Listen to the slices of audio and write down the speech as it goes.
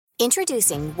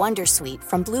Introducing Wondersuite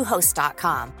from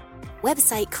Bluehost.com.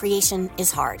 Website creation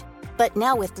is hard, but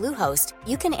now with Bluehost,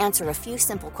 you can answer a few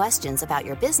simple questions about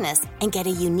your business and get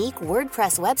a unique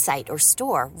WordPress website or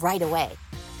store right away.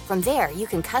 From there, you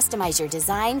can customize your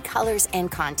design, colors,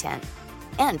 and content.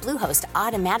 And Bluehost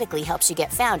automatically helps you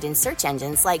get found in search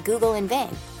engines like Google and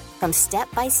Bing. From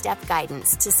step-by-step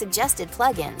guidance to suggested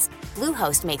plugins,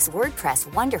 Bluehost makes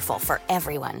WordPress wonderful for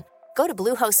everyone. Go to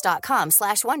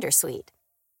bluehost.com/wondersuite.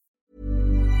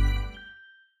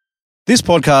 This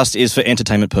podcast is for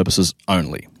entertainment purposes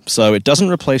only, so it doesn't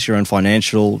replace your own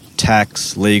financial,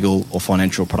 tax, legal, or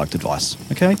financial product advice,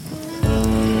 okay?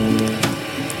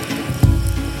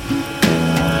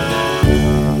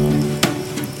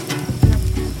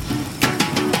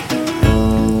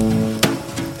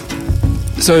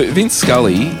 So, Vince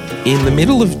Scully, in the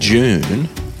middle of June,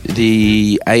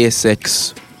 the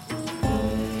ASX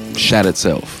shat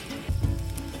itself.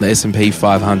 The S&P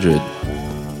 500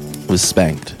 was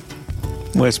spanked.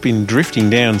 Well, it's been drifting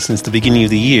down since the beginning of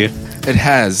the year. It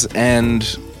has, and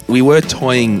we were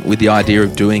toying with the idea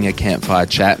of doing a campfire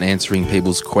chat and answering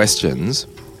people's questions,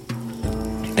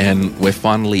 and we're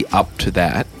finally up to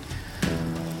that.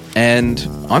 And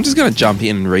I'm just going to jump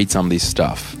in and read some of this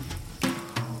stuff.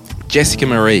 Jessica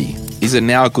Marie, is it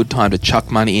now a good time to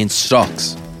chuck money in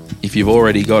stocks if you've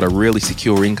already got a really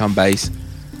secure income base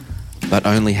but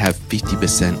only have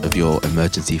 50% of your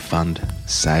emergency fund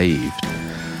saved?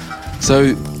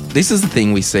 So this is the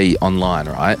thing we see online,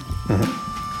 right?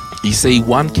 Mm-hmm. You see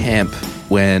one camp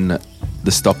when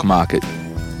the stock market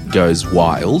goes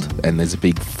wild and there's a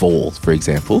big fall, for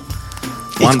example.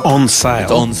 It's on sale.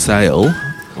 It's on sale.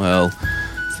 Well,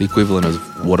 it's the equivalent of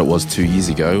what it was 2 years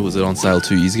ago. Was it on sale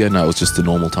 2 years ago? No, it was just a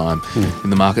normal time in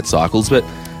the market cycles. But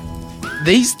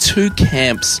these two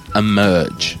camps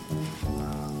emerge.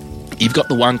 You've got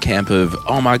the one camp of,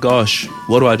 oh my gosh,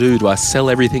 what do I do? Do I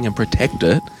sell everything and protect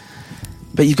it?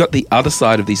 But you've got the other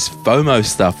side of this FOMO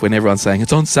stuff when everyone's saying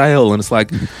it's on sale and it's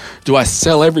like, do I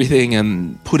sell everything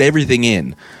and put everything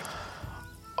in?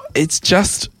 It's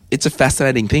a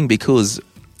fascinating thing because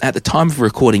at the time of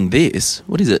recording this,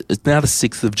 what is it? It's now the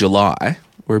 6th of July.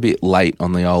 We're a bit late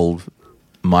on the old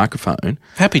microphone.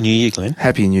 Happy New Year, Glenn.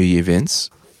 Happy New Year, Vince.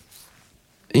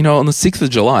 You know, on the 6th of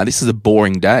July, this is a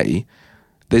boring day.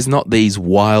 There's not these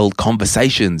wild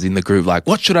conversations in the group like,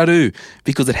 what should I do?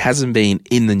 Because it hasn't been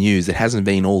in the news. It hasn't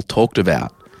been all talked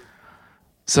about.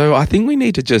 So I think we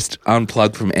need to just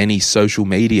unplug from any social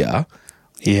media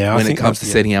when it comes to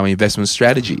setting our investment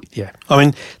strategy. Yeah. I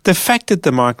mean, the fact that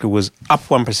the market was up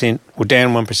 1% or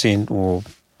down 1% or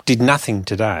did nothing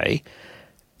today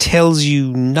tells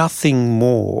you nothing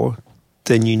more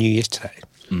than you knew yesterday.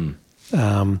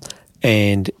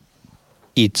 And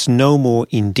it's no more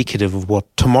indicative of what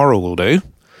tomorrow will do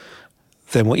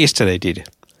than what yesterday did.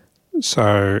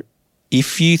 So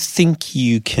if you think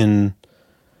you can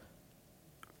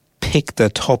pick the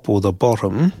top or the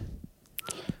bottom,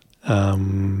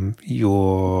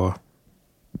 you're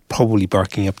probably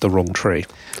barking up the wrong tree.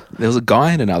 There was a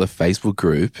guy in another Facebook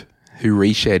group who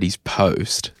reshared his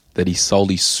post that he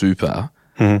sold his super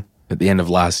at the end of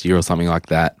last year or something like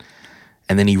that,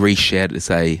 and then he reshared it to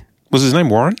say... Was his name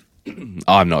Warren?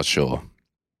 I'm not sure.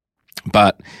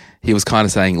 But he was kind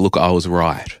of saying, look, I was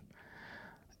right.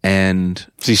 And...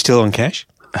 Is he still on cash?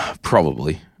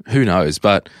 Probably. Who knows?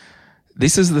 But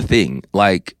this is the thing.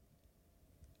 Like,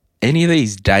 any of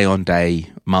these day-on-day,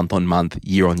 month-on-month,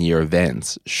 year-on-year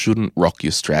events shouldn't rock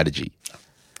your strategy.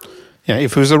 Yeah,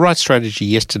 if it was the right strategy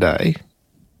yesterday,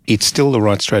 it's still the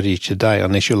right strategy today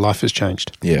unless your life has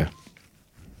changed. Yeah.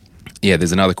 Yeah,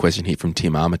 there's another question here from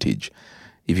Tim Armitage.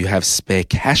 If you have spare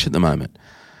cash at the moment,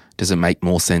 does it make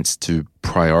more sense to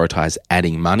prioritize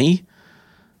adding money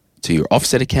to your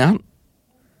offset account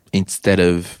instead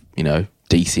of,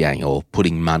 DCAing or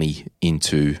putting money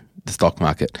into the stock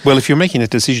market? Well, if you're making a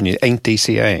decision, you ain't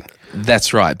DCAing.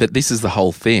 That's right. But this is the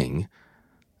whole thing.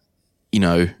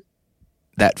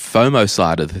 That FOMO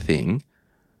side of the thing,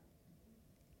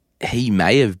 he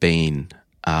may have been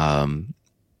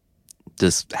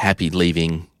just happy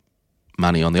leaving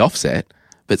money on the offset,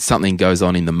 but something goes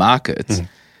on in the markets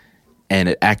and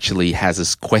it actually has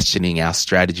us questioning our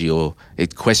strategy or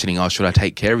it questioning, should I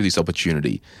take care of this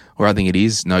opportunity? Or I think it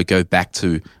is, no, go back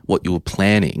to what you were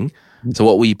planning. So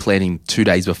what were you planning 2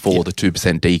 days before the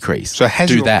 2% decrease? So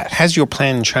has your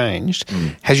plan changed?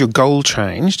 Has your goal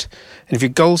changed? And if your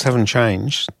goals haven't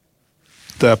changed,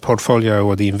 the portfolio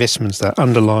or the investments that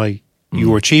underlie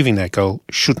you achieving that goal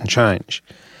shouldn't change.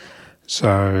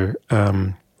 So,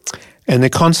 and the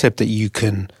concept that you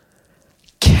can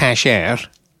cash out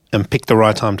and pick the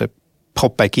right time to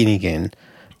pop back in again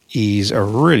is a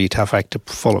really tough act to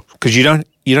follow because you don't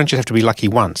just have to be lucky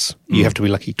once. You have to be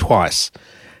lucky twice.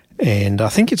 And I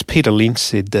think it's Peter Lynch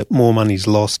said that more money is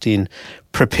lost in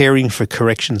preparing for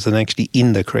corrections than actually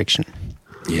in the correction.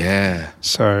 Yeah.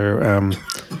 So,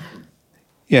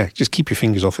 just keep your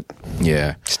fingers off it.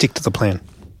 Yeah. Stick to the plan.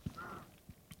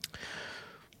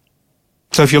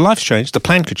 So if your life's changed, the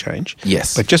plan could change.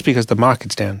 Yes. But just because the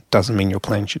market's down doesn't mean your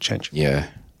plan should change. Yeah.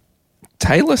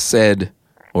 Taylor said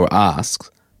or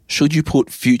asks, should you put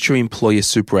future employer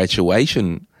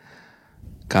superannuation,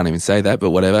 can't even say that,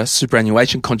 but whatever,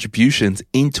 superannuation contributions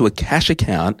into a cash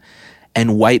account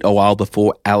and wait a while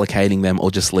before allocating them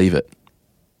or just leave it?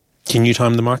 Can you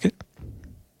time the market?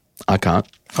 I can't.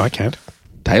 I can't.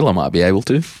 Taylor might be able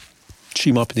to.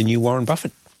 She might be the new Warren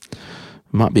Buffett.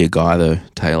 Might be a guy though,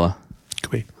 Taylor.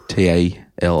 Could be.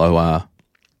 Taylor.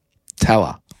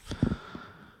 Taylor.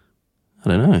 I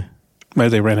don't know. Maybe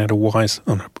they ran out of Y's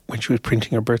on her when she was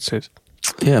printing her birth cert.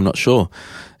 Yeah, I'm not sure.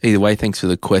 Either way, thanks for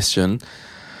the question.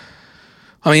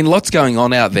 I mean, lots going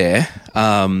on out there.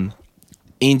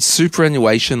 In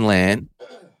superannuation land,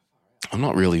 I'm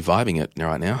not really vibing it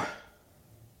right now.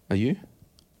 Are you?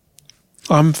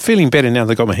 I'm feeling better now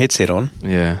that I got my headset on.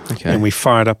 Yeah, okay. And we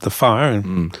fired up the fire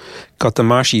and got the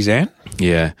marshies out.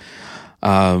 Yeah.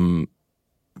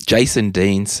 Jason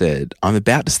Dean said, I'm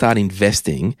about to start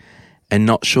investing and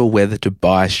not sure whether to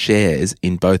buy shares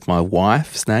in both my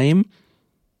wife's name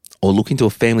or look into a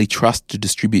family trust to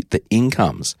distribute the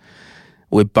incomes.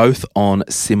 We're both on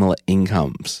similar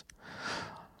incomes.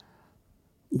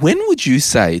 When would you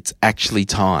say it's actually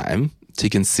time to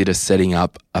consider setting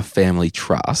up a family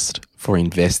trust for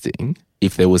investing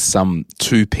if there was some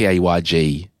two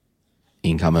PAYG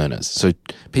income earners? So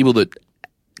people that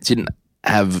didn't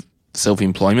have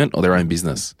self-employment or their own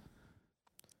business.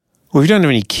 Well, if you don't have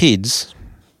any kids,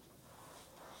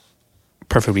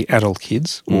 preferably adult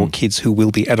kids or kids who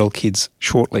will be adult kids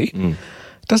shortly, it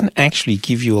doesn't actually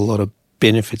give you a lot of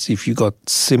benefits if you got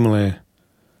similar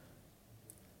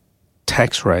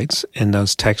tax rates and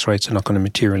those tax rates are not going to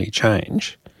materially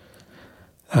change.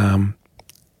 And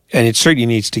it certainly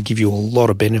needs to give you a lot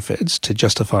of benefits to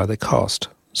justify the cost.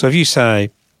 So if you say,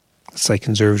 let's say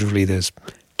conservatively, there's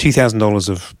 $2,000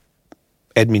 of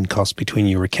admin costs between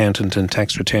your accountant and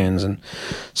tax returns and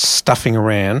stuffing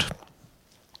around,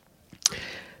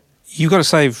 you've got to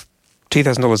save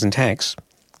 $2,000 in tax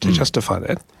to justify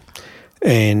that.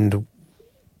 And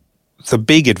the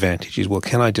big advantage is, well,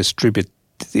 can I distribute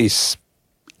this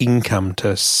income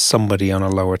to somebody on a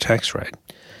lower tax rate?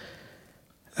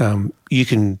 You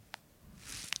can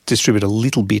distribute a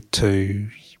little bit to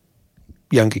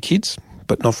younger kids,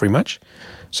 but not very much.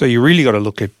 So you really got to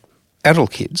look at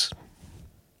adult kids.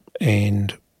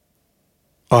 And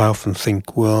I often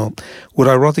think, well, would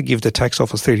I rather give the tax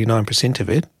office 39% of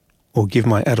it or give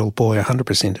my adult boy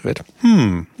 100% of it?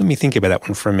 Let me think about that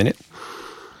one for a minute.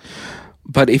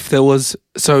 But if there was,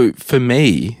 so for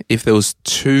me, if there was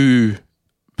two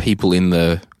people in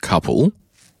the couple,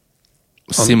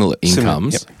 similar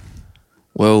incomes,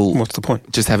 well, what's the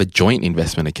point? Just have a joint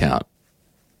investment account.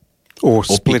 Or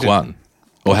split pick one.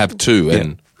 Or have two.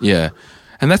 And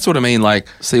And that's what I mean, like,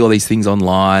 see all these things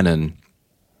online and,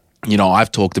 you know,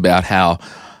 I've talked about how,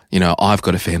 you know, I've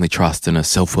got a family trust and a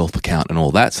self-wealth account and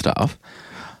all that stuff.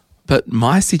 But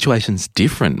my situation's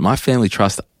different. My family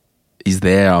trust is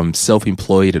there. I'm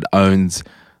self-employed. It owns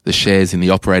the shares in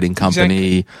the operating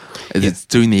company. Exactly. It's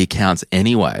doing the accounts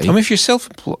anyway. I mean, if you're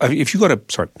self-employed, if you've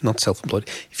got not self-employed,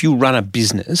 if you run a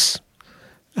business,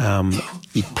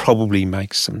 it probably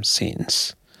makes some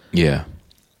sense. Yeah.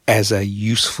 As a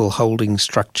useful holding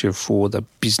structure for the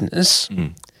business.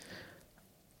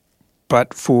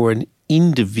 But for an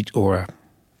individual or a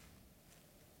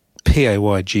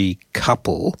PAYG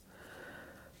couple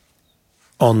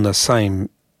on the same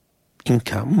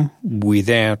income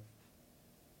without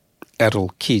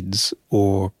adult kids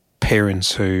or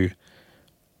parents who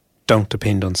don't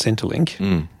depend on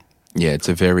Centrelink. Yeah, it's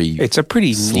a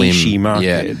pretty slim, niche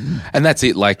market. Yeah. And that's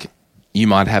it. Like, you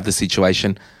might have the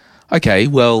situation, okay,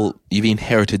 well, you've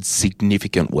inherited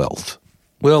significant wealth.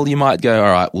 Well, you might go,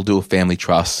 all right, we'll do a family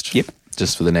trust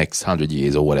just for the next 100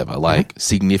 years or whatever, like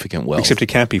significant wealth. Except it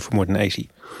can't be for more than 80.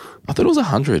 I thought it was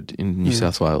 100 in New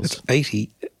South Wales. It's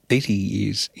 80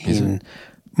 years in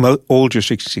all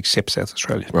jurisdictions except South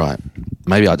Australia. Right.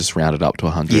 Maybe I just rounded up to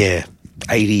 100. Yeah,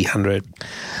 80, 100.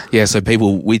 Yeah, so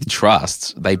people with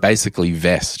trusts, they basically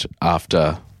vest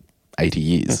after 80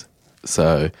 years.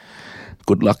 So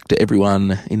good luck to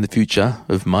everyone in the future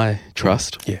of my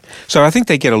trust. Yeah. So I think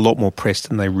they get a lot more press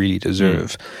than they really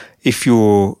deserve. If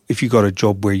you got a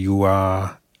job where you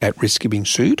are at risk of being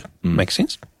sued, makes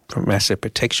sense from an asset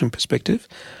protection perspective.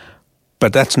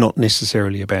 But that's not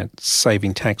necessarily about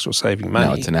saving tax or saving money.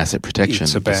 No, it's an asset protection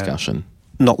discussion.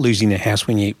 Not losing the house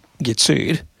when you get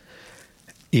sued.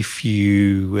 If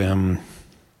you,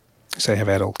 say, have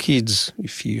adult kids,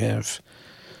 if you have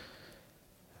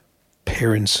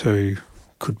parents who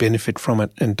could benefit from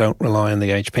it and don't rely on the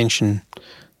age pension,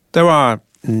 there are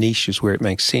niches where it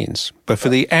makes sense. But for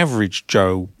the average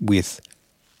Joe with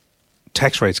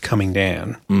tax rates coming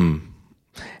down...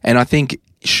 And I think,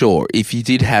 sure, if you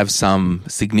did have some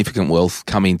significant wealth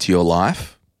come into your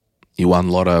life, you won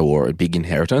lotto or a big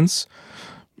inheritance,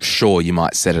 sure, you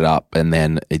might set it up and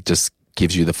then it just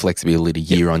gives you the flexibility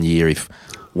year on year if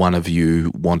one of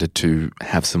you wanted to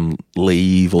have some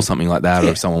leave or something like that, or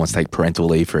if someone wants to take parental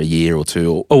leave for a year or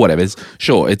two or whatever.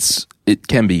 Sure, it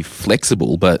can be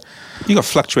flexible, but... You got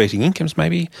fluctuating incomes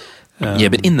maybe. Yeah,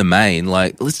 but in the main,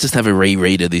 like, let's just have a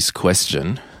reread of this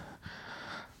question.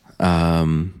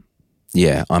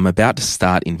 Yeah, I'm about to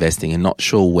start investing and not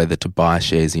sure whether to buy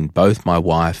shares in both my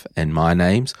wife and my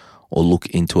names or look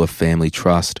into a family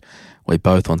trust. We're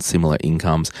both on similar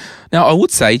incomes. Now, I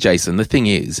would say, Jason, the thing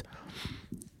is,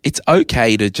 it's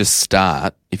okay to just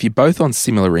start. If you're both on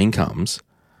similar incomes,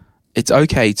 it's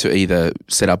okay to either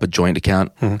set up a joint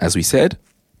account, as we said,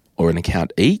 or an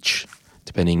account each,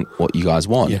 depending what you guys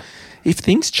want. Yeah. If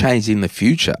things change in the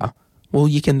future, well,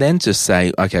 you can then just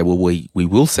say, okay, well, we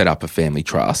will set up a family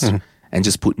trust and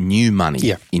just put new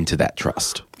money into that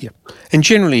trust. Yeah. And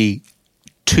generally,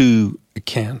 2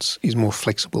 accounts is more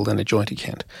flexible than a joint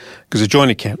account, because a joint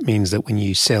account means that when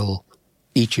you sell,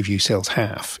 each of you sells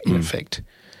half, in effect.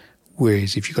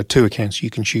 Whereas if you've got 2 accounts, you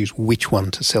can choose which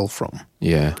one to sell from.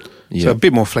 Yeah. So a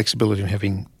bit more flexibility in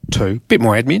having 2. Bit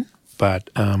more admin, but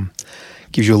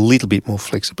gives you a little bit more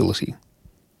flexibility.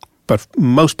 But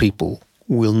most people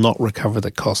will not recover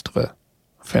the cost of a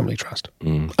family trust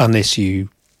unless you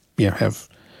have,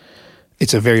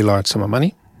 it's a very large sum of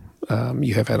money,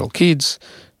 you have adult kids,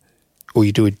 or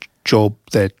you do a job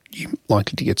that you're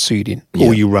likely to get sued in,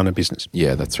 or you run a business.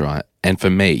 Yeah, that's right. And for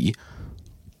me,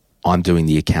 I'm doing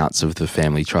the accounts of the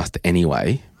family trust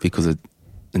anyway because it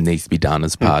needs to be done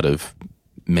as part of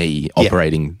me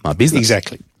operating my business.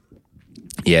 Exactly.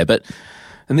 Yeah,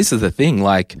 and this is the thing,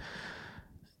 like,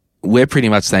 we're pretty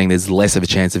much saying there's less of a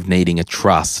chance of needing a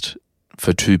trust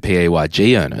for 2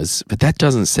 PAYG owners, but that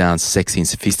doesn't sound sexy and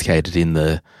sophisticated in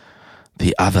the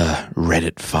other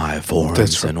Reddit 5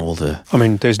 forums and all the... I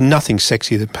mean, there's nothing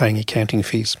sexier than paying accounting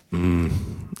fees.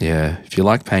 Yeah, if you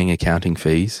like paying accounting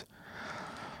fees.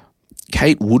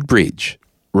 Kate Woodbridge,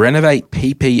 renovate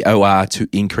PPOR to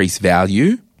increase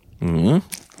value,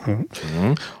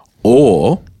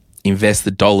 or invest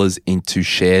the dollars into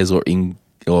shares or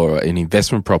an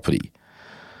investment property.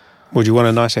 Would you want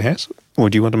a nicer house, or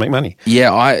do you want to make money?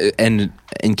 Yeah, and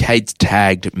Kate's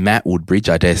tagged Matt Woodbridge.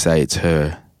 I dare say it's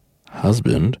her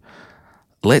husband.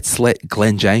 Let's let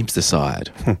Glenn James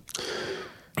decide.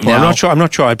 Well, I'm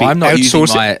not sure. I'd be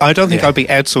outsourcing. I don't think yeah. I'd be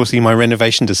outsourcing my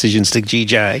renovation decisions to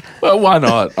GJ. Well, why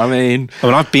not? I mean,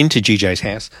 I've been to GJ's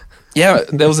house. Yeah,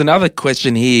 there was another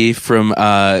question here from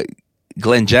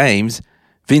Glenn James.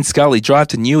 Vince Scully, drive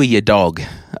to Newey, your dog,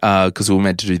 because we were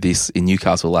meant to do this in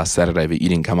Newcastle last Saturday, but you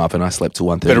didn't come up, and I slept till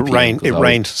 1:30 PM. But it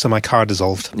rained, so my car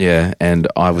dissolved. Yeah, and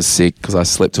I was sick because I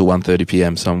slept till 1:30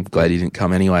 PM, so I'm glad he didn't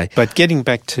come anyway. But getting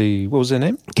back to, what was her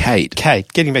name? Kate.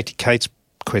 Getting back to Kate's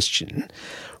question,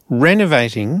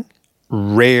 renovating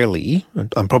rarely,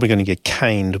 I'm probably going to get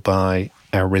caned by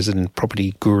our resident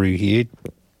property guru here,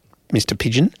 Mr.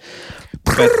 Pigeon,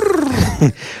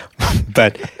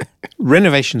 but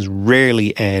renovations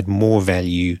rarely add more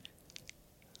value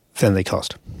than they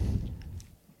cost.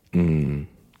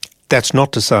 That's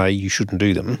not to say you shouldn't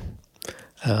do them.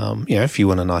 If you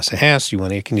want a nicer house, you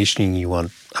want air conditioning, you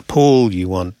want a pool, you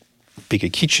want a bigger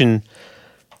kitchen,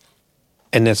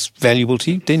 and that's valuable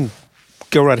to you, then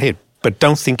go right ahead. But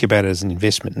don't think about it as an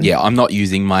investment. Yeah, I'm not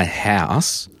using my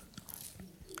house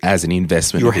as an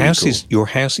investment. Your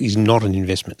house is not an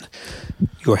investment.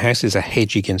 Your house is a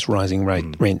hedge against rising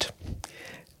rent.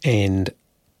 And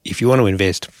if you want to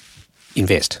invest.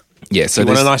 Yeah, so if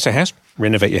you want a nicer house,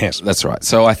 renovate your house. That's right.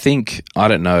 So I think, I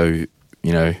don't know,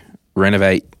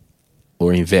 renovate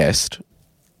or invest.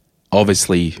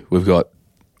 Obviously, we've got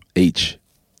each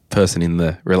person in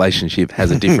the relationship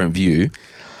has a different view.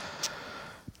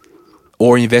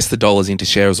 Or invest the dollars into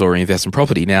shares or invest in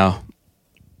property. Now,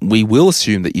 we will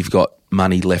assume that you've got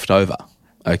money left over,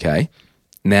 okay?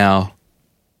 Now,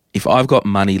 if I've got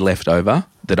money left over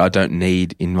that I don't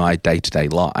need in my day-to-day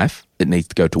life, it needs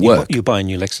to go to work. You buy a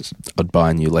new Lexus. I'd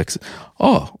buy a new Lexus.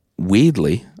 Oh,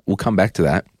 weirdly, we'll come back to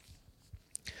that.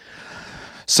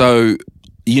 So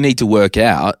you need to work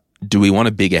out, do we want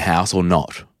a bigger house or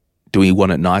not? do we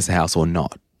want a nicer house or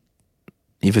not?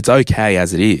 If it's okay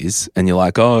as it is, and you're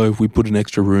like, oh, if we put an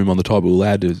extra room on the top, we'll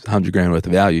add $100,000 worth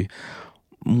of value.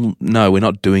 No, we're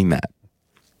not doing that.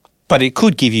 But it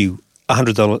could give you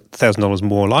 $100,000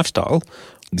 more lifestyle,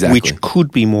 Exactly. which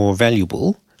could be more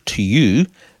valuable to you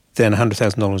than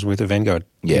 $100,000 worth of Vanguard.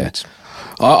 Yeah. units.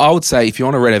 I would say if you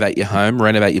want to renovate your home,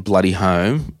 renovate your bloody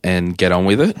home and get on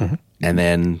with it, and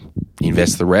then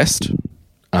invest the rest.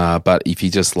 But if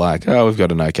you're just like, oh, we've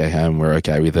got an okay home, we're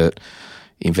okay with it,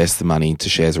 invest the money into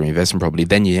shares or investment property,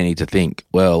 then you need to think,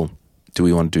 well, do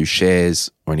we want to do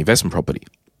shares or an investment property?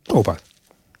 Or both.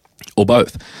 Or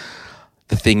both.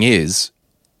 The thing is,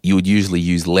 you would usually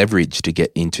use leverage to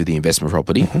get into the investment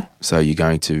property. So you're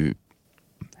going to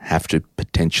have to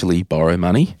potentially borrow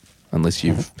money unless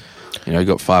you've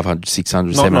got 500,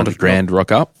 600, 700 grand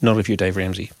rock up. Not if you're Dave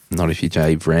Ramsey. Not if you're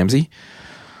Dave Ramsey.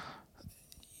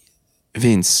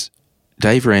 Vince,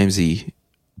 Dave Ramsey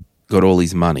got all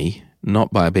his money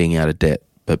not by being out of debt,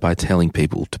 but by telling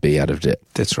people to be out of debt.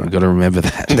 That's right. You've got to remember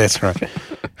that. That's right.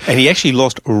 And he actually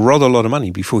lost a rather lot of money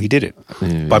before he did it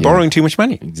by borrowing too much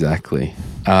money. Exactly.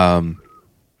 So,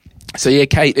 yeah,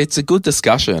 Kate, it's a good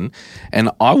discussion.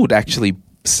 And I would actually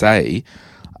say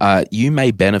you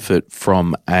may benefit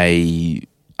from a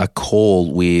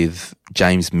call with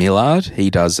James Millard.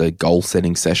 He does a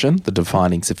goal-setting session, the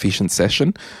Defining Sufficient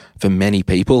session for many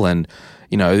people. And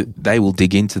they will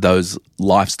dig into those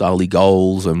lifestyle-y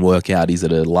goals and work out, is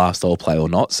it a lifestyle play or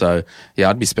not? So, yeah,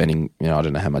 I'd be spending, I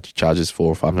don't know how much he charges, $400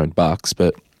 or $500,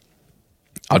 but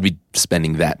I'd be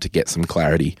spending that to get some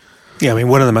clarity. Yeah, I mean,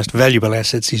 one of the most valuable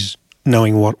assets is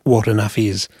knowing what enough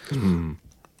is and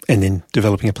then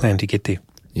developing a plan to get there.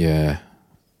 Yeah.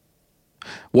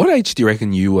 What age do you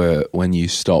reckon you were when you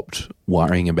stopped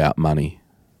worrying about money?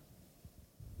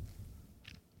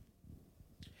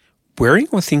 Worrying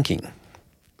or thinking?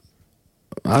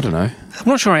 I don't know. I'm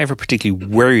not sure I ever particularly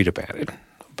worried about it,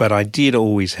 but I did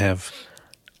always have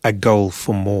a goal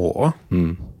for more,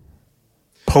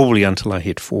 probably until I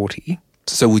hit 40.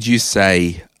 So would you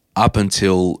say up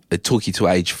until it took you to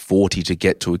age 40 to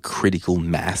get to a critical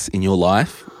mass in your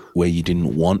life where you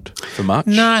didn't want for much?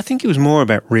 No, I think it was more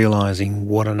about realising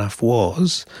what enough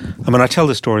was. I mean, I tell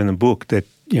the story in the book that,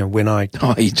 when I...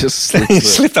 Oh, you just slipped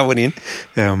slipped that one in.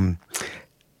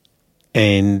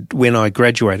 And when I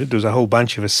graduated, there was a whole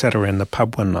bunch of us sat around the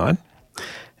pub one night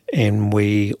and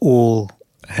we all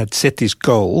had set this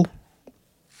goal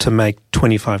to make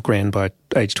 $25,000 by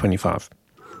age 25.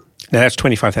 Now, that's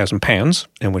 £25,000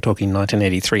 and we're talking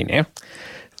 1983 now.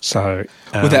 So...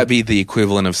 would that be the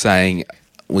equivalent of saying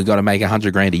we've got to make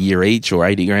 $100,000 a year each or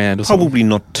 $80,000 or something? Probably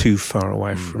not too far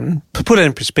away from... To put it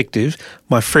in perspective,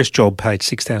 my first job paid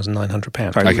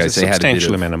 £6,900. Okay, it was a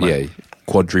substantial amount of money. Yeah,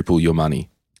 quadruple your money.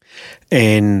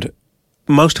 And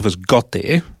most of us got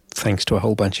there thanks to a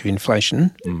whole bunch of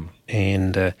inflation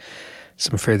and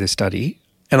some further study.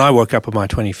 And I woke up on my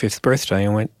 25th birthday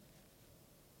and went,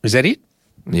 is that it?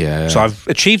 Yeah. So I've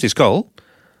achieved this goal.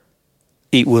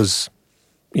 It was,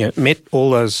 met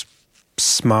all those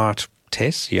SMART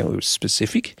tests. It was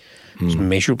specific. It was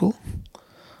measurable.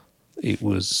 It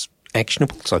was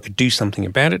actionable, so I could do something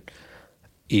about it.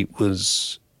 It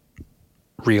was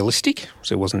realistic,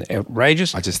 so it wasn't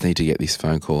outrageous. I just need to get this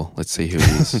phone call. Let's see who it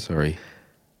is. Sorry.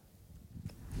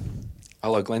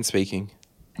 Hello, Glenn speaking.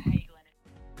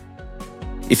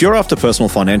 If you're after personal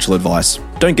financial advice,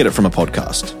 don't get it from a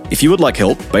podcast. If you would like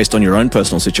help based on your own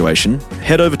personal situation,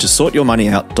 head over to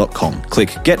sortyourmoneyout.com.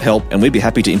 Click Get Help and we'd be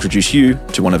happy to introduce you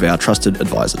to one of our trusted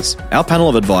advisors. Our panel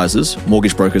of advisors,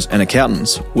 mortgage brokers and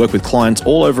accountants work with clients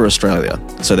all over Australia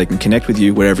so they can connect with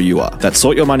you wherever you are. That's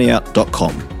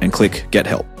sortyourmoneyout.com and click Get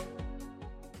Help.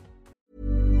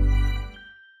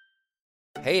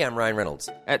 Hey, I'm Ryan Reynolds.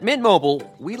 At Mint Mobile,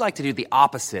 we like to do the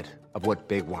opposite of what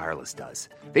Big Wireless does.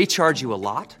 They charge you a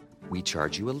lot, we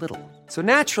charge you a little. So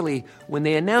naturally, when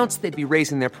they announced they'd be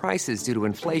raising their prices due to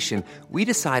inflation, we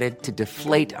decided to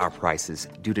deflate our prices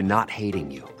due to not hating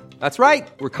you. That's right.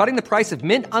 We're cutting the price of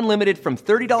Mint Unlimited from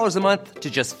 $30 a month to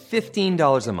just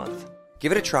 $15 a month.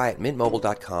 Give it a try at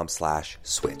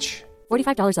mintmobile.com/switch.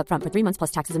 $45 up front for 3 months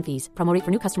plus taxes and fees. Promo rate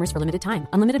for new customers for limited time.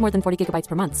 Unlimited more than 40 gigabytes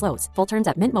per month. Slows full terms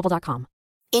at mintmobile.com.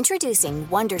 Introducing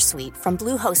Wondersuite from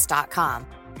Bluehost.com.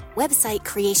 Website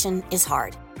creation is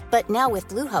hard, but now with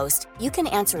Bluehost, you can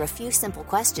answer a few simple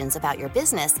questions about your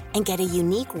business and get a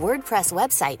unique WordPress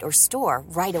website or store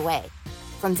right away.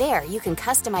 From there, you can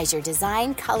customize your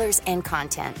design, colors, and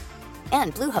content.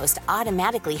 And Bluehost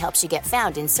automatically helps you get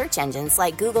found in search engines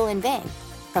like Google and Bing.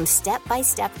 From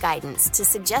step-by-step guidance to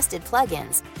suggested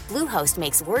plugins, Bluehost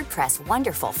makes WordPress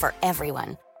wonderful for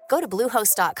everyone. Go to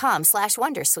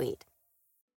bluehost.com/wondersuite.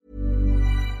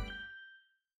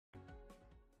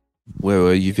 Where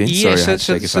were you, Vince? Sorry, I had to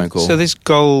take a phone call. So this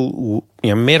goal,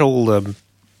 met all the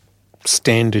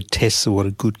standard tests of what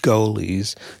a good goal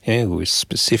is. It was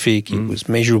specific, it was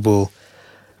measurable,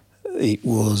 it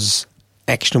was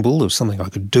actionable, there was something I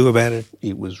could do about it,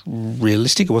 it was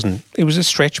realistic, it was a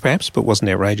stretch perhaps, but wasn't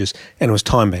outrageous, and it was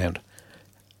time-bound.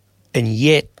 And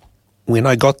yet, when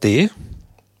I got there,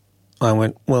 I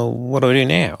went, well, what do I do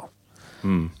now?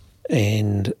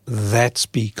 And that's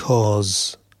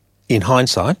because, in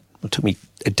hindsight, it took me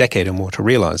a decade or more to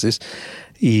realise this,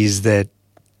 is that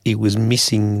it was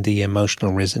missing the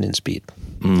emotional resonance bit.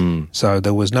 So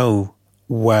there was no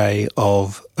way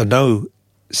of, no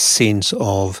sense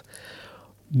of,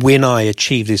 when I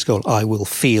achieve this goal, I will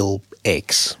feel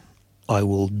X, I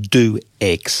will do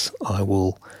X, I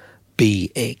will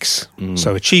be X.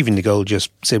 So achieving the goal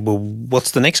just said, well,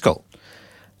 what's the next goal?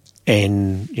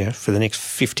 And, for the next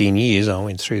 15 years, I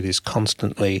went through this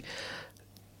constantly,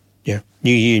 new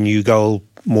year, new goal,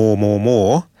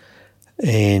 more.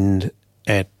 And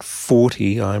at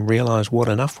 40, I realised what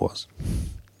enough was.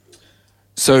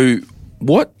 So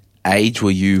what age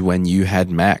were you when you had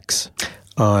Max?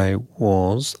 I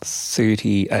was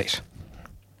 38.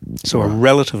 So a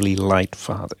relatively late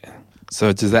father.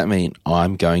 So does that mean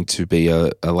I'm going to be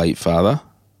a late father?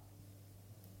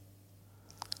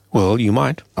 Well, you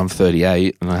might. I'm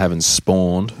 38 and I haven't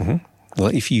spawned. Well,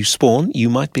 if you spawn, you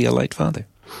might be a late father.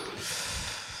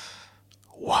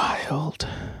 Wild.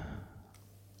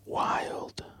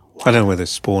 I don't know whether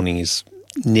spawning is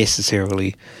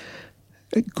necessarily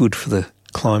good for the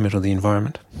climate or the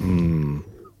environment.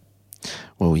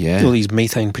 Well, yeah. All these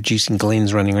methane-producing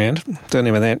glands running around. Don't know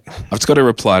about that. I've just got to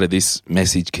reply to this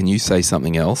message. Can you say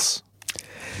something else?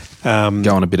 Go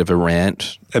on a bit of a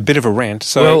rant. A bit of a rant.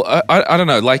 So, well, I don't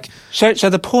know. Like, so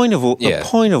the point of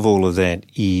all of that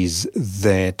is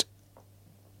that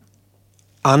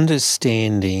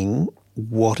understanding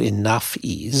what enough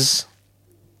is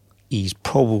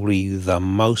probably the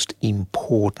most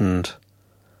important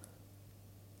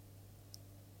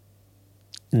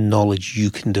knowledge you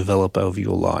can develop over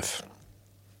your life.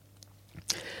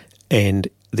 And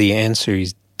the answer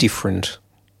is different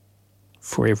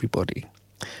for everybody.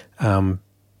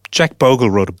 Jack Bogle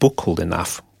wrote a book called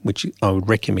Enough, which I would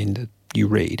recommend that you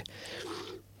read.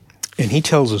 And he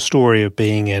tells a story of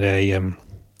being at a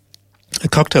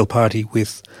cocktail party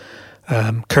with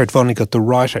Kurt Vonnegut, the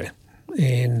writer.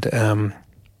 And no,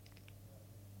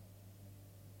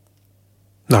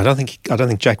 I don't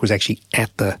think Jack was actually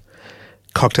at the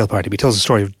cocktail party. But he tells the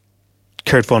story of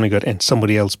Kurt Vonnegut and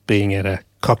somebody else being at a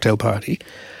cocktail party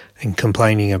and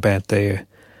complaining about their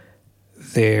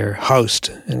host.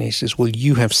 And he says, well,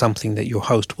 you have something that your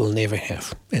host will never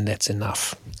have, and that's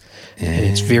enough. And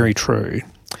it's very true.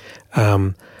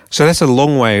 So that's a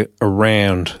long way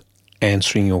around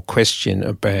answering your question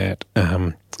about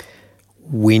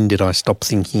when did I stop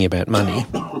thinking about money.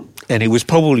 And it was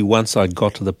probably once I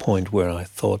got to the point where I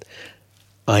thought,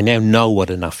 I now know what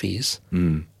enough is,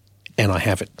 and I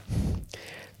have it.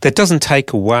 That doesn't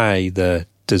take away the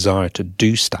desire to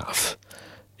do stuff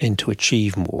and to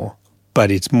achieve more,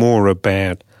 but it's more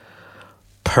about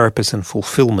purpose and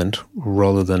fulfillment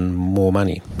rather than more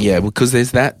money. Yeah, because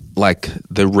there's that, like,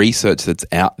 the research that's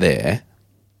out there,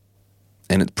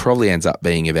 and it probably ends up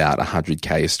being about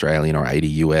 100K Australian or 80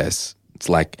 US. It's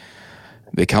like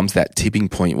there comes that tipping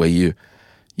point where you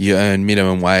earn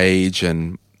minimum wage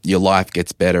and your life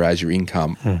gets better as your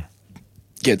income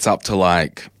gets up to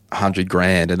like 100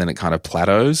 grand, and then it kind of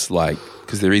plateaus, like,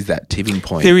 because there is that tipping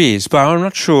point. There is, but I'm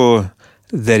not sure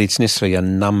that it's necessarily a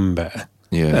number.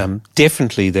 Yeah.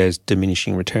 Definitely there's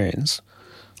diminishing returns.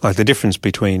 Like the difference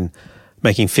between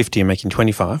making 50 and making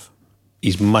 25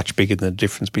 is much bigger than the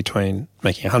difference between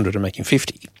making 100 and making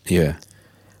 50. Yeah.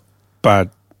 But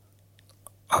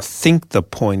I think the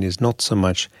point is not so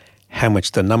much how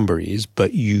much the number is,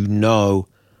 but you know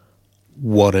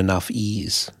what enough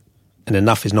is. And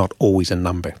enough is not always a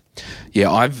number. Yeah,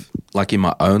 I've, like in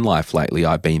my own life lately,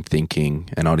 I've been thinking,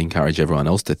 and I'd encourage everyone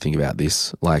else to think about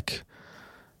this, like,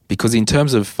 because in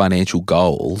terms of financial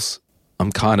goals,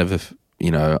 I'm kind of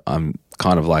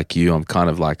like you,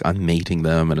 I'm meeting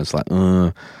them, and it's like,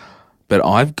 but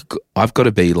I've got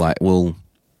to be like, well,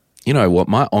 you know what,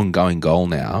 my ongoing goal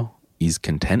now is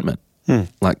contentment.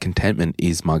 Like, contentment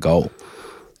is my goal.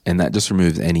 And that just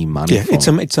removes any money. Yeah,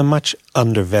 it's a much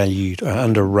undervalued,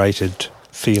 underrated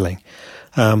feeling.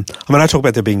 I talk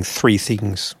about there being three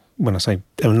things when I say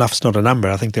enough's not a number.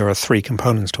 I think there are three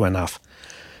components to enough.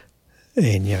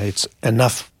 And, it's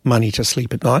enough money to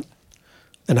sleep at night,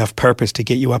 enough purpose to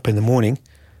get you up in the morning,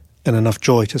 and enough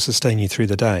joy to sustain you through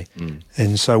the day.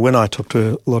 And so when I talk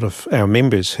to a lot of our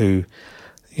members who,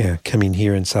 come in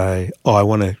here and say, I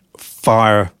want to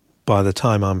fire by the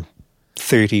time I'm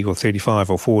 30 or 35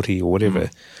 or 40 or whatever,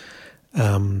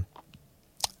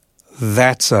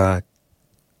 that's a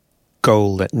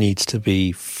goal that needs to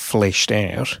be fleshed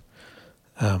out.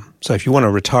 So if you want to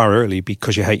retire early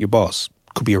because you hate your boss,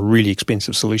 could be a really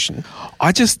expensive solution.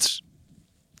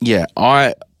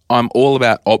 I'm all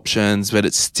about options, but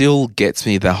it still gets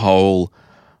me the whole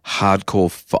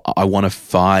hardcore, I want to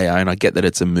fire, and I get that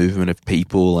it's a movement of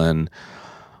people. And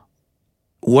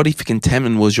what if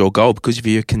contentment was your goal? Because if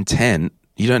you're content,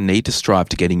 you don't need to strive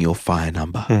to getting your fire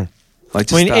number.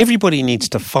 Everybody needs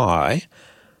to fire.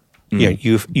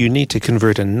 You need to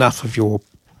convert enough of your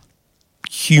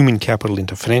human capital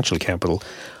into financial capital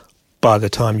by the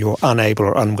time you're unable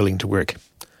or unwilling to work.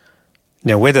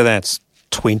 Now, whether that's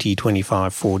 20,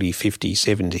 25, 40, 50,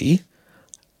 70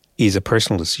 is a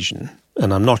personal decision,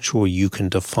 and I'm not sure you can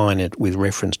define it with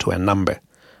reference to a number,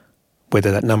 whether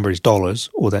that number is dollars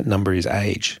or that number is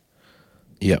age.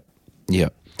 Yep.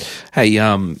 Hey,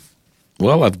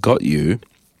 well, I've got you.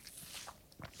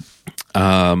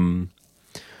 I'm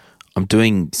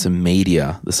doing some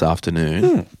media this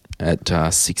afternoon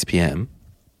at 6 p.m.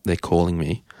 They're calling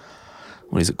me.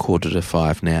 What is it,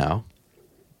 4:45 now?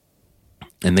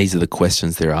 And these are the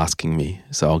questions they're asking me.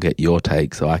 So I'll get your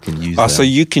take so I can use them. So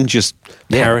you can just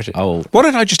parrot it. Why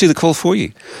don't I just do the call for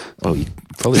you? Well, you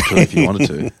probably could if you wanted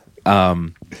to. I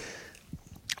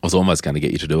was almost going to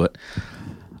get you to do it.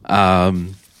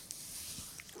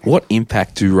 What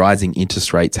impact do rising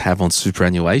interest rates have on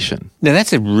superannuation? Now,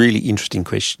 that's a really interesting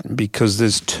question because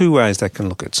there's two ways that can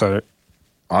look at it. So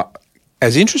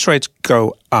as interest rates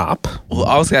go up... Well,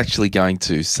 I was actually going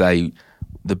to say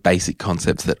the basic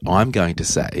concepts that I'm going to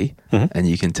say, and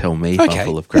you can tell me if I'm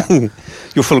full of crap.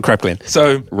 You're full of crap, Glenn.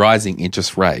 So rising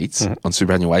interest rates on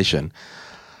superannuation.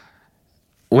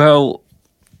 Well,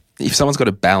 if someone's got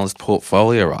a balanced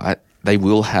portfolio, right, they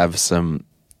will have some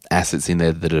assets in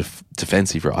there that are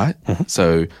defensive, right?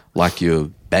 So like your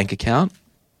bank account,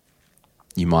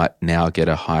 you might now get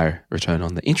a higher return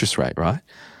on the interest rate, right?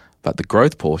 But the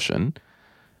growth portion,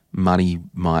 money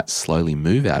might slowly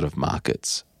move out of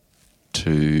markets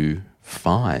to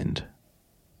find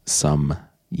some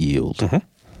yield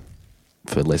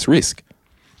for less risk.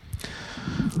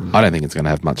 I don't think it's going to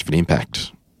have much of an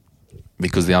impact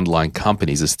because the underlying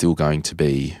companies are still going to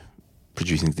be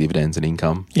producing dividends and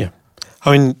income. Yeah.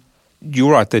 I mean,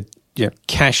 you're right that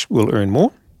cash will earn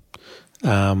more.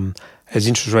 As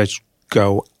interest rates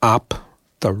go up,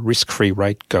 the risk-free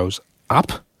rate goes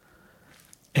up.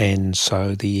 And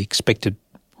so the expected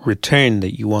return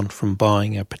that you want from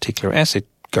buying a particular asset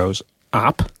goes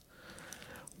up,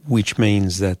 which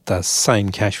means that the same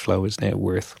cash flow is now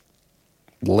worth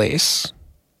less.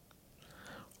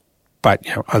 But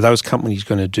are those companies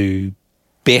going to do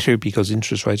better because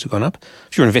interest rates have gone up?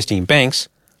 If you're investing in banks,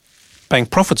 bank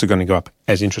profits are going to go up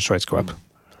as interest rates go up.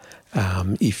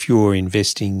 If you're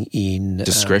investing in...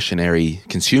 discretionary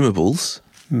consumables...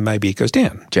 maybe it goes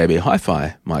down. JB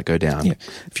Hi-Fi might go down. Yeah.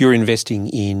 If you're investing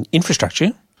in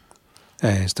infrastructure,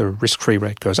 as the risk-free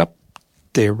rate goes up,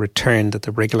 their return that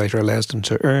the regulator allows them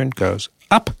to earn goes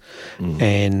up,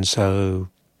 and so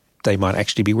they might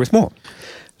actually be worth more.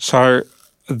 So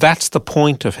that's the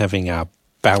point of having a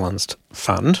balanced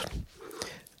fund,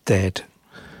 that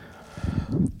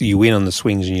you win on the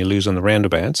swings and you lose on the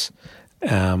roundabouts.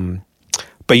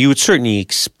 But you would certainly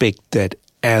expect that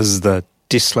as the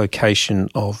dislocation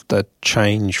of the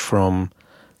change from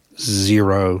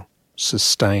zero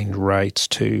sustained rates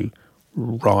to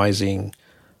rising,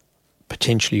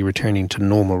 potentially returning to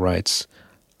normal rates,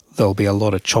 there'll be a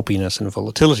lot of choppiness and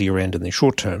volatility around in the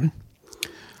short term.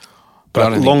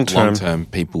 But long term,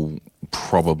 people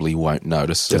probably won't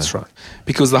notice. That's right.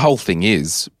 Because the whole thing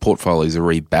is portfolios are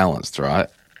rebalanced, right?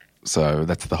 So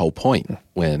that's the whole point.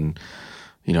 When,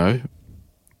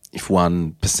 if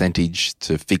one percentage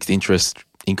to fixed interest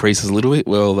increases a little bit,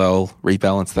 well, they'll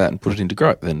rebalance that and put it into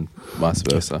growth, and vice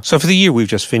versa. So for the year we've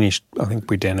just finished, I think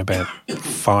we're down about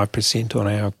 5% on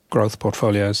our growth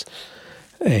portfolios,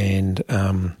 and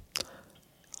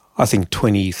I think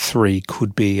 23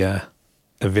 could be a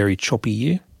very choppy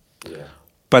year. Yeah.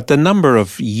 But the number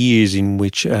of years in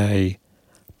which a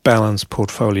balanced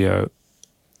portfolio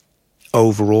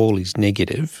overall is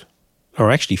negative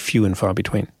are actually few and far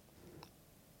between.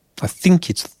 I think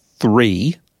it's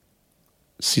 3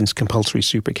 since compulsory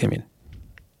super came in.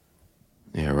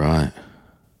 Yeah, right.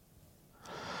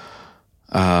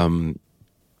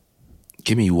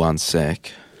 Give me 1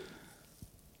 sec.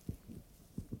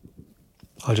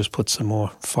 I'll just put some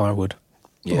more firewood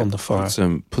on the fire.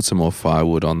 Put some more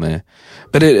firewood on there.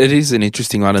 But it is an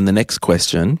interesting one. And the next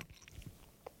question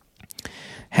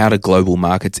How do global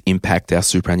markets impact our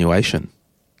superannuation?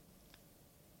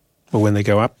 Well, when they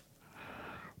go up,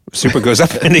 super goes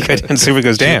up, and they go down, super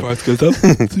goes down. Price goes up,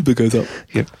 super goes up.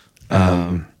 Yep.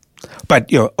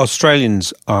 But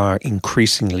Australians are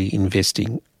increasingly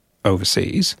investing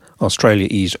overseas. Australia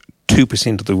is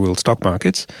 2% of the world stock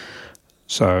markets.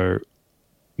 So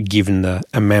given the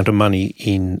amount of money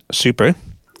in super,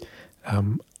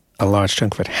 a large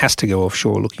chunk of it has to go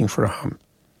offshore looking for a home.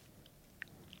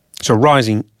 So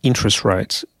rising interest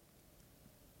rates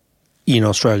in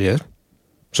Australia.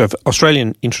 So if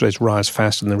Australian interest rates rise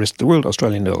faster than the rest of the world,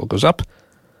 Australian dollar goes up,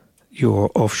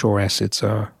 your offshore assets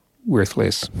are worth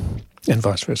less, and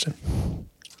vice versa.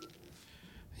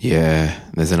 Yeah,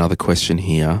 there's another question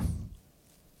here.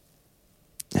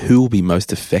 Who will be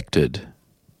most affected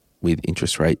with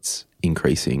interest rates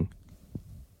increasing?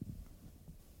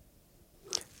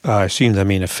 I assume they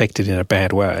mean affected in a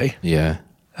bad way. Yeah.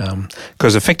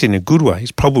 Because affected in a good way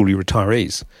is probably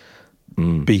retirees,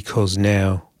 because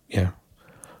now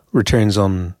returns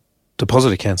on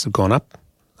deposit accounts have gone up.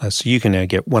 So you can now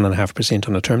get 1.5%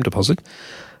 on a term deposit.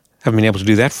 Haven't been able to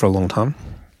do that for a long time.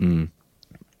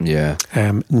 Yeah.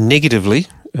 Negatively,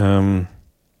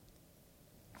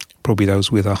 probably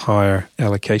those with a higher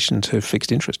allocation to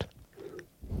fixed interest.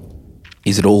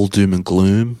 Is it all doom and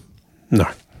gloom? No.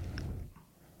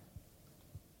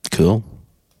 Cool.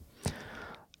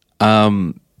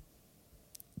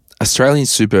 Australian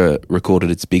super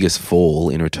recorded its biggest fall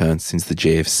in returns since the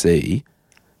GFC.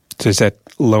 So is that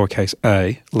lowercase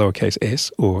a, lowercase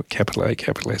s, or capital A,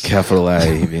 capital S? Capital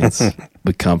A, Vince,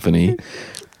 the company.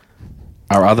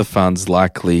 Are other funds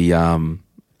likely to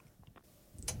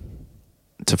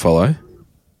follow?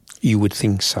 You would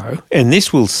think so. And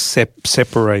this will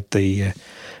separate the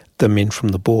men from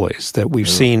the boys. That we've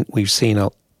seen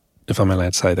if I'm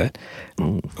allowed to say that,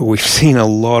 we've seen a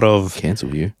lot of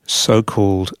Cancel you.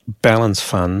 So-called balance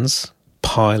funds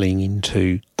piling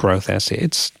into growth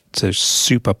assets to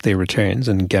soup up their returns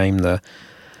and game the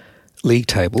league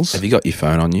tables. Have you got your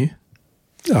phone on you?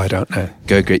 I don't know.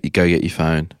 Go get your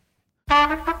phone.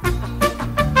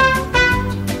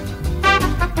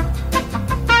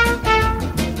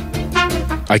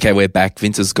 Okay, we're back.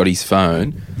 Vince has got his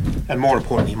phone. And more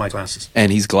importantly, my glasses. And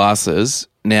his glasses.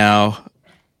 Now,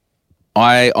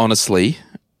 I honestly,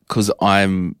 because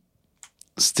I'm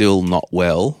still not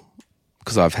well,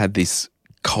 because I've had this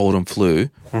cold and flu,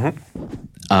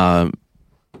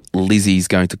 Lizzie's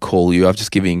going to call you. I'm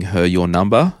just giving her your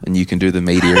number, and you can do the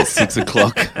media at 6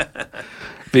 o'clock.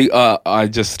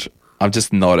 I'm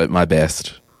just not at my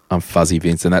best. I'm fuzzy,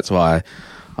 Vince, and that's why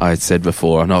I said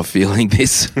before I'm not feeling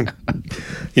this.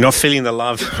 You're not feeling the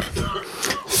love.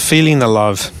 Feeling the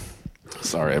love.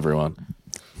 Sorry, everyone.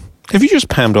 Have you just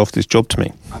palmed off this job to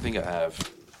me? I think I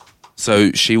have.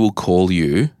 So she will call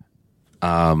you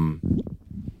to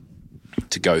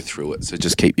go through it. So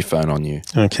just keep your phone on you.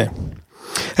 Okay.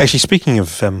 Actually, speaking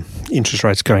of interest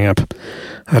rates going up,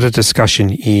 I had a discussion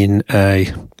in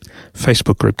a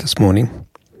Facebook group this morning.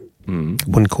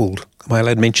 One called, am I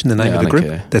allowed to mention the name of the group?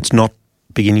 Care. That's not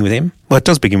beginning with M. Well, it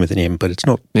does begin with an M, but it's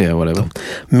not. Yeah, whatever.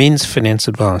 Men's Finance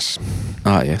Advice.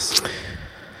 Ah, yes.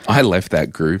 I left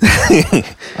that group.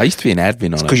 I used to be an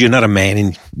admin on it. Because you're not a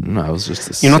man. No, I was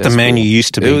just You're not the man you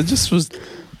used to be. It was,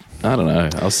 I don't know.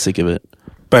 I was sick of it.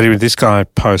 But anyway, this guy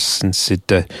posts and said,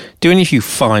 do any of you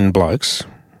fine blokes,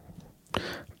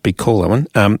 big call that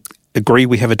one, agree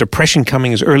we have a depression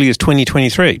coming as early as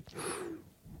 2023?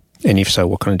 And if so,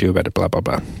 what can I do about it, blah, blah,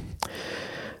 blah.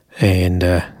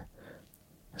 And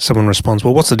someone responds,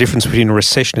 well, what's the difference between a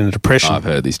recession and a depression? I've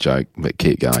heard this joke, but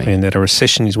keep going. And that a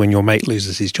recession is when your mate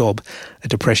loses his job. A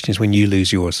depression is when you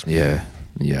lose yours. Yeah.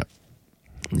 I've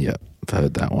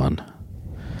heard that one.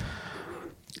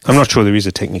 I'm not sure there is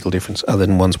a technical difference other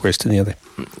than one's worse than the other.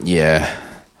 Yeah.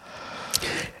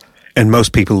 And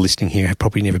most people listening here have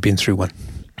probably never been through one.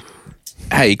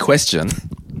 Hey, question.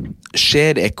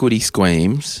 Shared equity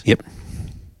schemes. Yep.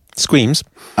 Schemes.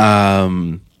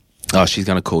 She's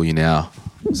going to call you now,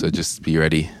 so just be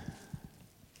ready.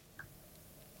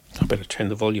 I better turn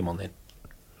the volume on then.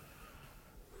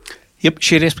 Yep,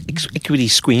 shared equity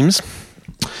schemes.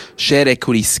 Shared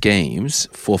equity schemes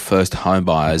for first home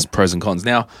buyers, pros and cons.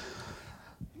 Now,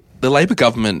 the Labor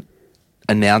government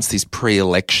announced this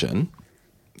pre-election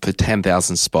for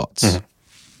 10,000 spots. Mm-hmm.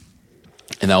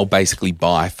 And they'll basically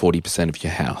buy 40% of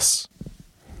your house.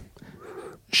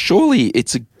 Surely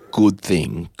it's a good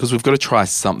thing, because we've got to try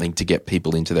something to get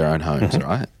people into their own homes,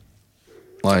 right?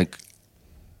 Like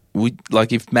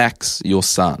if Max, your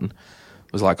son,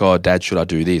 was like, oh, Dad, should I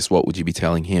do this? What would you be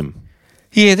telling him?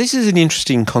 Yeah, this is an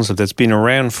interesting concept that's been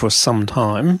around for some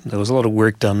time. There was a lot of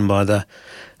work done by the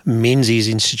Menzies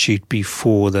Institute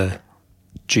before the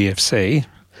GFC,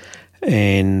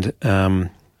 and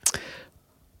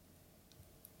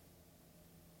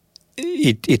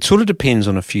it sort of depends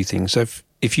on a few things. So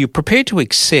if you're prepared to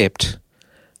accept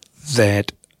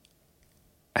that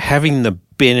having the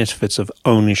benefits of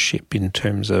ownership in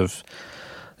terms of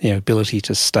ability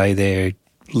to stay there,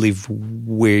 live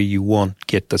where you want,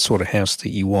 get the sort of house that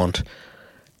you want,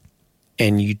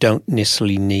 and you don't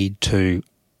necessarily need to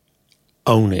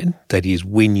own it, that is,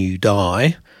 when you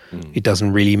die, it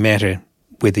doesn't really matter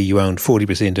whether you own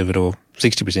 40% of it or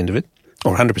 60% of it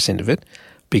or 100% of it,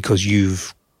 because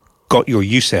you've got your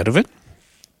use out of it,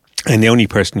 and the only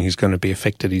person who's going to be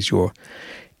affected is your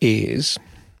heirs,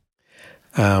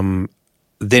 then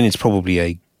it's probably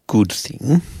a good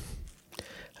thing.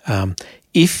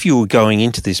 If you're going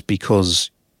into this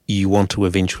because you want to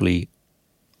eventually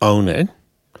own it,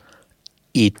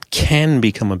 it can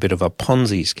become a bit of a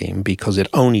Ponzi scheme, because it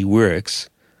only works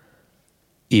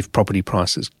if property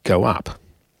prices go up.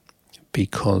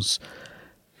 Because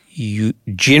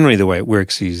generally the way it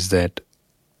works is that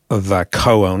the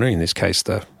co-owner, in this case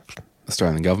the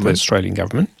Australian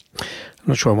government. I'm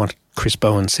not sure I want Chris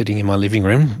Bowen sitting in my living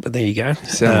room, but there you go.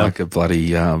 Sound like a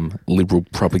bloody liberal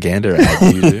propaganda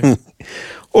ad you do.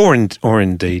 or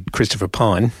indeed Christopher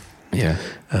Pine. Yeah.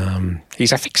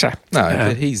 He's a fixer. No,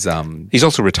 but he's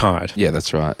also retired. Yeah,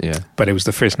 that's right, yeah. But it was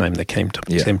the first name that came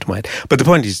to mind. But the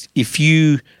point is, if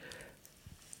you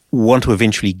want to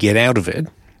eventually get out of it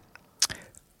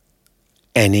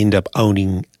and end up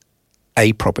owning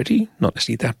a property, not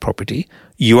necessarily that property,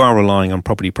 you are relying on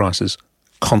property prices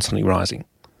constantly rising.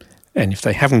 And if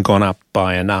they haven't gone up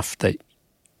by enough that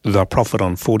the profit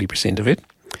on 40% of it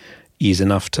is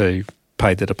enough to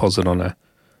pay the deposit on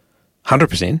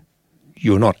 100%,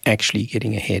 you're not actually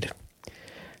getting ahead.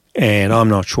 And I'm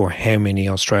not sure how many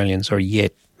Australians are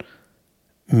yet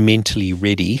mentally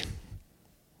ready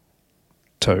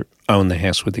to own the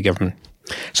house with the government.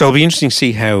 So it'll be interesting to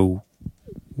see how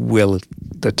well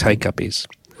the take-up is.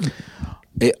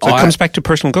 It comes back to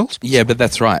personal goals? Yeah, but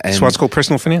that's right. And that's why it's called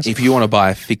personal finance. If you want to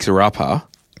buy a fixer-upper,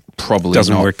 probably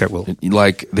doesn't not work that well.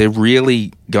 Like, they're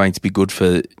really going to be good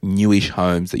for newish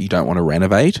homes that you don't want to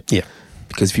renovate. Yeah.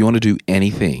 Because if you want to do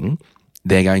anything,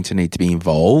 they're going to need to be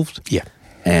involved. Yeah.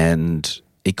 And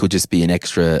it could just be an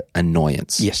extra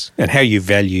annoyance. Yes. And how you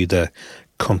value the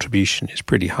contribution is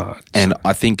pretty hard. And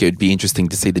I think it would be interesting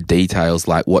to see the details,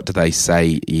 like what do they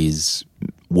say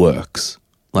works?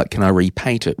 Like, can I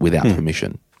repaint it without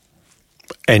permission?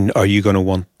 And are you going to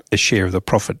want a share of the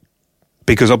profit?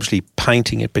 Because obviously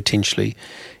painting it potentially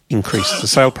increases the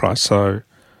sale price. So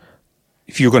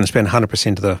if you're going to spend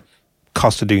 100% of the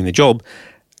cost of doing the job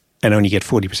and only get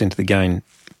 40% of the gain,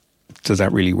 does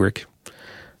that really work?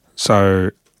 So,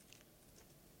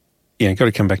 you've got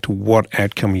to come back to what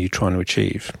outcome are you trying to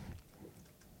achieve.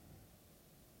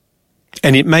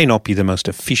 And it may not be the most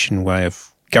efficient way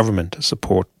of government to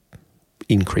support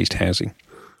increased housing.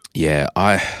 Yeah,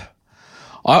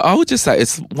 I would just say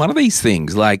it's one of these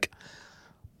things, like,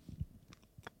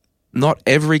 not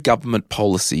every government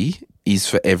policy is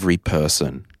for every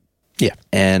person. Yeah.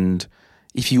 And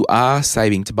if you are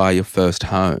saving to buy your first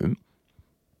home,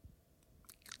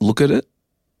 look at it,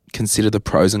 consider the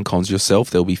pros and cons yourself.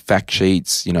 There'll be fact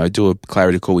sheets, do a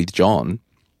clarity call with John.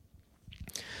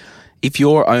 If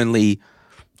you're only,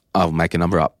 I'll make a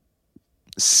number up,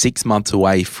 6 months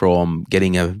away from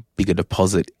getting a bigger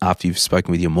deposit after you've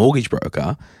spoken with your mortgage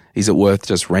broker, is it worth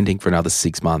just renting for another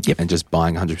 6 months and just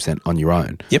buying 100% on your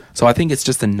own? Yep. So I think it's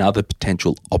just another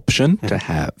potential option to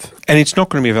have. And it's not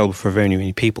going to be available for very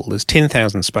many people. There's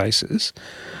 10,000 spaces.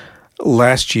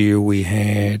 Last year we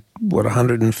had,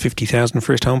 150,000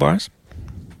 first home buyers?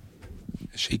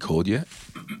 Has she called yet?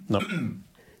 No.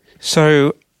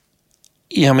 So,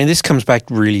 this comes back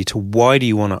really to why do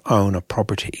you want to own a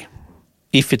property?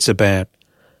 If it's about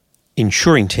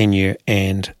ensuring tenure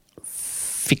and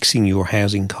fixing your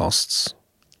housing costs,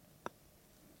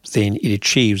 then it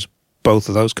achieves both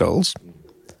of those goals.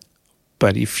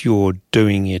 But if you're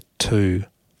doing it to...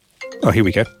 Oh, here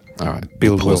we go. All right.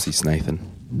 Build wealth. Pussies, Nathan.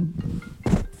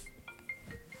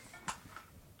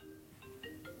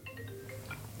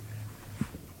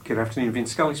 Good afternoon,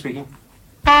 Vince Scully speaking.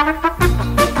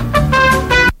 I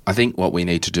think what we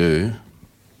need to do...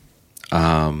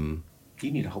 You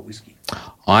need a hot whiskey.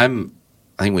 I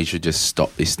think we should just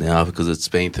stop this now because it's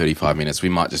been 35 minutes. We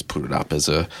might just put it up as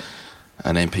an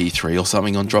MP3 or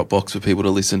something on Dropbox for people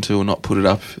to listen to, and not put it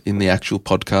up in the actual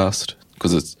podcast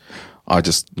because I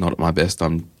just not at my best.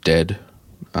 I'm dead.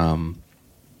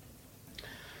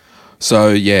 So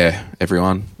yeah,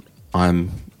 everyone, I'm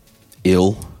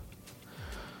ill,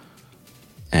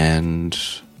 and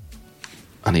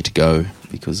I need to go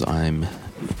because I'm... Do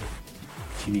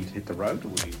you need to hit the road? Or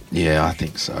you... Yeah, I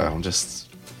think so. I'm just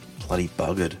bloody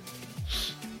buggered.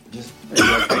 Are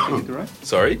you okay to hit the road?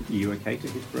 Sorry? Are you okay to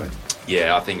hit the road?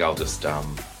 Yeah, I think I'll just...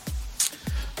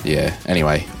 Yeah,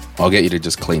 anyway, I'll get you to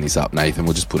just clean this up, Nathan.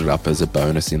 We'll just put it up as a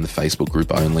bonus in the Facebook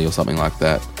group only or something like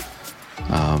that.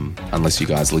 Unless you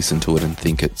guys listen to it and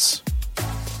think it's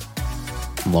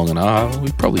long enough.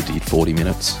 We probably did 40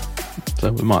 minutes.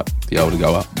 So we might be able to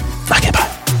go up. Okay, bye.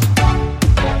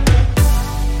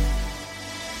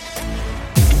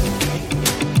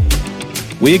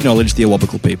 We acknowledge the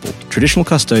Awabakal people, traditional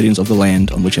custodians of the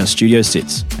land on which our studio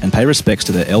sits, and pay respects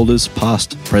to their elders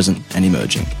past, present and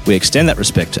emerging. We extend that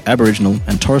respect to Aboriginal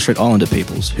and Torres Strait Islander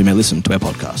peoples who may listen to our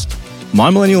podcast.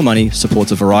 My Millennial Money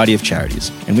supports a variety of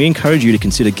charities, and we encourage you to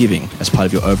consider giving as part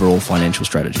of your overall financial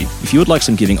strategy. If you would like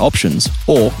some giving options,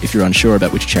 or if you're unsure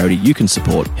about which charity you can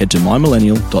support, head to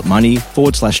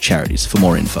mymillennial.money/charities for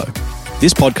more info.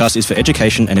 This podcast is for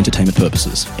education and entertainment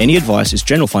purposes. Any advice is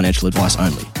general financial advice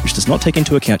only, which does not take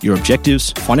into account your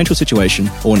objectives, financial situation,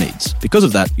 or needs. Because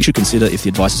of that, you should consider if the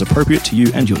advice is appropriate to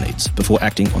you and your needs before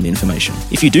acting on the information.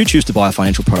 If you do choose to buy a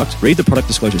financial product, read the product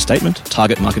disclosure statement,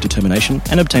 target market determination,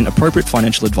 and obtain appropriate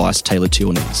financial advice tailored to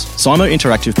your needs. Simo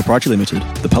Interactive Proprietary Limited,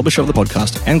 the publisher of the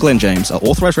podcast, and Glenn James are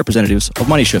authorised representatives of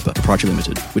Money Sherpa Proprietary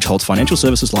Limited, which holds financial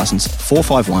services license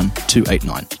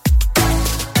 451289.